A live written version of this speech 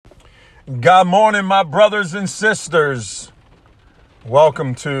Good morning, my brothers and sisters.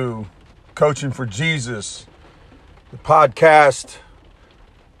 Welcome to Coaching for Jesus, the podcast.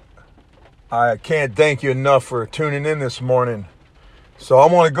 I can't thank you enough for tuning in this morning. So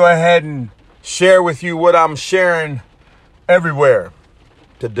I want to go ahead and share with you what I'm sharing everywhere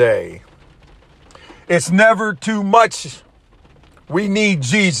today. It's never too much. We need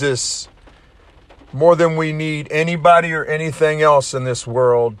Jesus more than we need anybody or anything else in this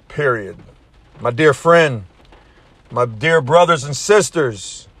world, period. My dear friend, my dear brothers and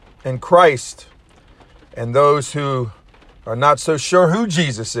sisters in Christ, and those who are not so sure who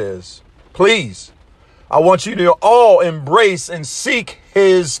Jesus is, please, I want you to all embrace and seek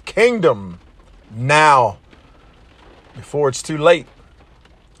his kingdom now, before it's too late.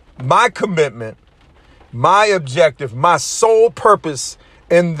 My commitment, my objective, my sole purpose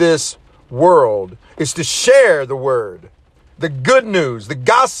in this world is to share the word, the good news, the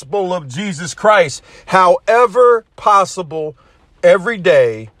gospel of Jesus Christ, however possible, every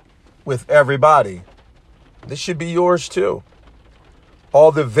day with everybody. This should be yours too.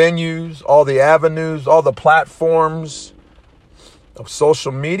 All the venues, all the avenues, all the platforms of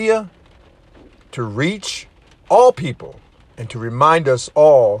social media to reach all people and to remind us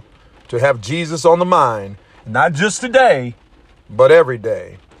all to have Jesus on the mind, not just today, but every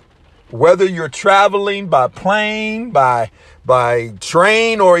day. Whether you're traveling by plane, by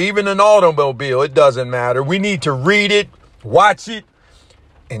train, or even an automobile, it doesn't matter. We need to read it, watch it,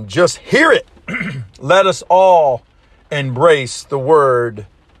 and just hear it. Let us all embrace the word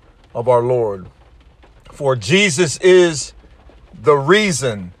of our Lord. For Jesus is the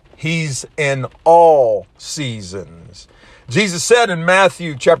reason he's in all seasons. Jesus said in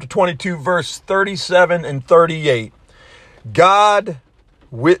Matthew chapter 22, verse 37 and 38,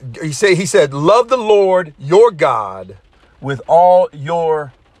 he said, love the Lord your God with all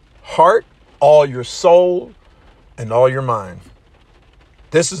your heart, all your soul, and all your mind.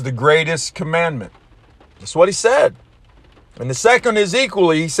 This is the greatest commandment. That's what he said. And the second is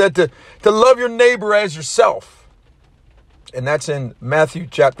equally, he said to love your neighbor as yourself. And that's in Matthew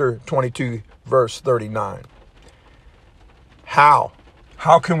chapter 22, verse 39. How?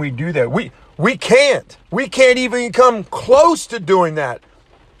 How can we do that? We can't. We can't even come close to doing that.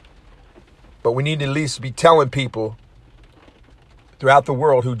 But we need to at least be telling people throughout the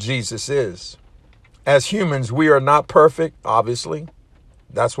world who Jesus is. As humans, we are not perfect, obviously.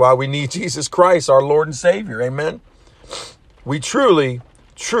 That's why we need Jesus Christ, our Lord and Savior. Amen. We truly,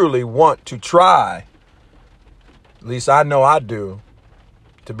 truly want to try, at least I know I do,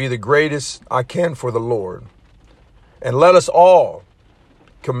 to be the greatest I can for the Lord. And let us all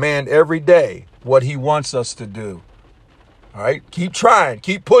command every day what he wants us to do. All right. Keep trying.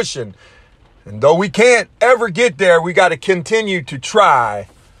 Keep pushing. And though we can't ever get there, we got to continue to try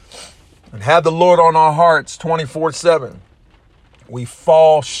and have the Lord on our hearts 24/7. We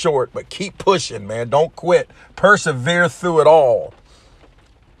fall short, but keep pushing, man. Don't quit. Persevere through it all.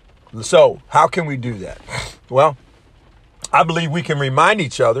 So how can we do that? Well, I believe we can remind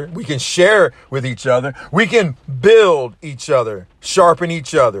each other. We can share with each other. We can build each other, sharpen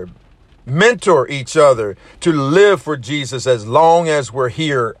each other, mentor each other to live for Jesus as long as we're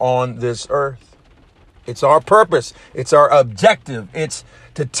here on this earth. It's our purpose. It's our objective. It's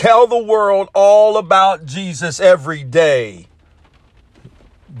to tell the world all about Jesus every day.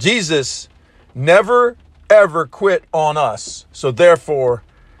 Jesus never, ever quit on us. So therefore,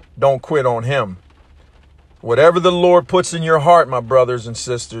 don't quit on him. Whatever the Lord puts in your heart, my brothers and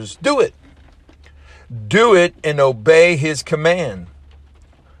sisters, do it. Do it and obey his command.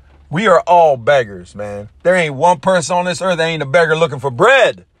 We are all beggars, man. There ain't one person on this earth that ain't a beggar looking for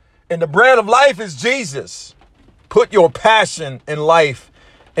bread. And the bread of life is Jesus. Put your passion in life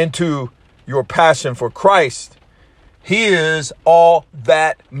into your passion for Christ. He is all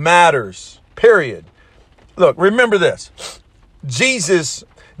that matters, period. Look, remember this. Jesus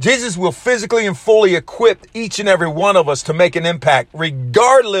will physically and fully equip each and every one of us to make an impact,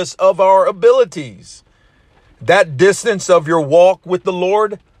 regardless of our abilities. That distance of your walk with the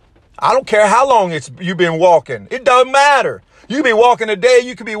Lord, I don't care how long you've been walking. It doesn't matter. You can be walking a day.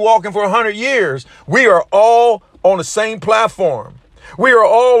 You could be walking for 100 years. We are all on the same platform. We are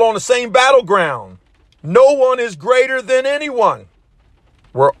all on the same battleground. No one is greater than anyone.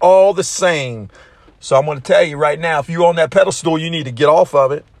 We're all the same. So I'm going to tell you right now, if you're on that pedestal, you need to get off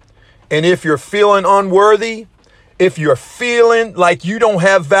of it. And if you're feeling unworthy, if you're feeling like you don't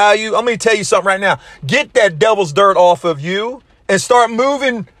have value, I'm going to tell you something right now. Get that devil's dirt off of you and start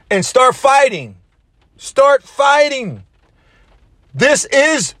moving and start fighting. Start fighting. This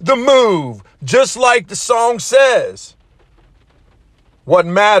is the move, just like the song says. What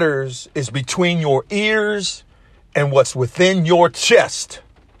matters is between your ears and what's within your chest.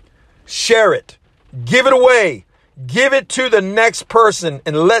 Share it. Give it away. Give it to the next person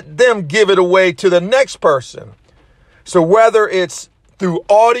and let them give it away to the next person. So whether it's through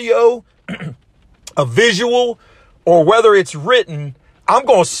audio, a visual, or whether it's written, I'm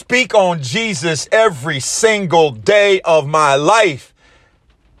going to speak on Jesus every single day of my life.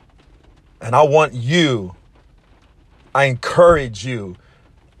 And I encourage you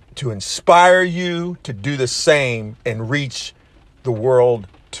to inspire you to do the same and reach the world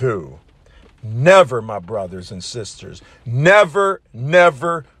too. Never, my brothers and sisters, never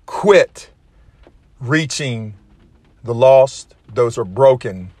quit reaching the lost, those are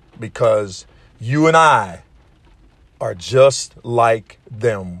broken, because you and I are just like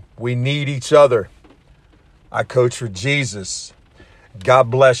them. We need each other. I coach for Jesus. God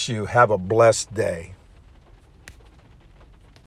bless you. Have a blessed day.